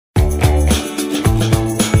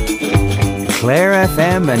Clare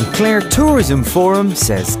FM and Clare Tourism Forum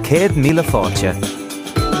says Céad Míle Fáilte.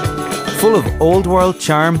 Full of old world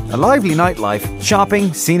charm, a lively nightlife,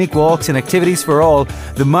 shopping, scenic walks and activities for all,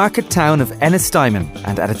 the market town of Ennistymon,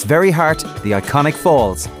 and at its very heart, the iconic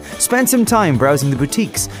falls. Spend some time browsing the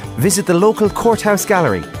boutiques, visit the local courthouse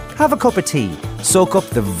gallery, have a cup of tea, soak up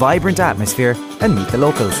the vibrant atmosphere and meet the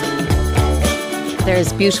locals.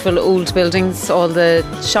 There's beautiful old buildings, all the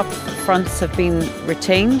shop fronts have been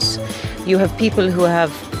retained. You have people who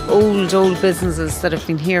have old businesses that have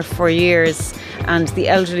been here for years, and the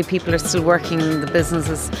elderly people are still working in the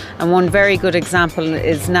businesses. And one very good example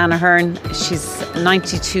is Nana Hearn. She's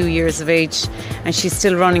 92 years of age and she's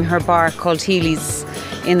still running her bar called Healy's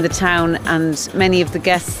in the town, and many of the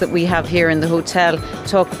guests that we have here in the hotel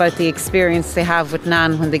talk about the experience they have with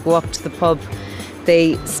Nan when they go up to the pub.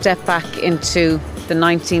 They step back into the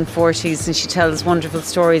 1940s and she tells wonderful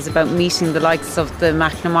stories about meeting the likes of the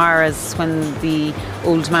McNamaras when the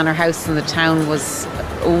old manor house in the town was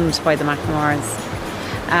owned by the McNamaras.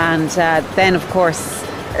 And then of course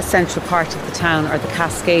a central part of the town are the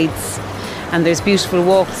Cascades, and there's beautiful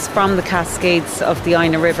walks from the Cascades of the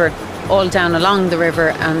Ina River all down along the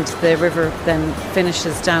river, and the river then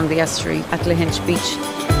finishes down the estuary at Lahinch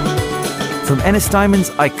beach. From Ennistymon's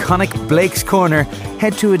iconic Blake's Corner,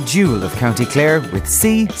 head to a jewel of County Clare with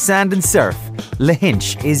sea, sand and surf.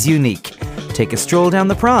 Lahinch is unique. Take a stroll down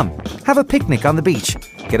the prom, have a picnic on the beach,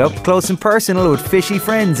 get up close and personal with fishy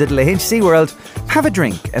friends at Lahinch SeaWorld, have a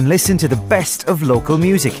drink and listen to the best of local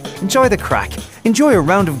music. Enjoy the crack, enjoy a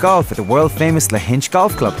round of golf at the world famous Lahinch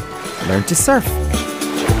Golf Club, learn to surf.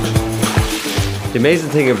 The amazing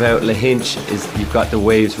thing about Lahinch is you've got the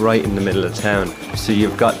waves right in the middle of town. So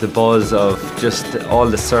you've got the buzz of just all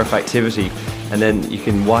the surf activity, and then you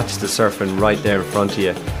can watch the surfing right there in front of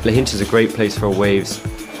you. Lahinch is a great place for waves.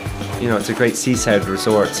 You know, it's a great seaside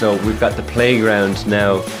resort, so we've got the playground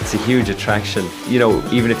now. It's a huge attraction. You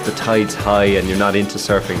know, even if the tide's high and you're not into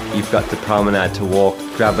surfing, you've got the promenade to walk,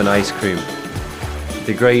 grab an ice cream.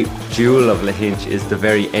 The great jewel of Lahinch is the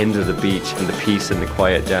very end of the beach and the peace and the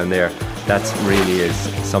quiet down there. That really is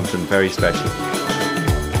something very special.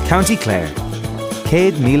 County Clare,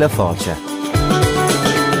 Céad Míle Fáilte.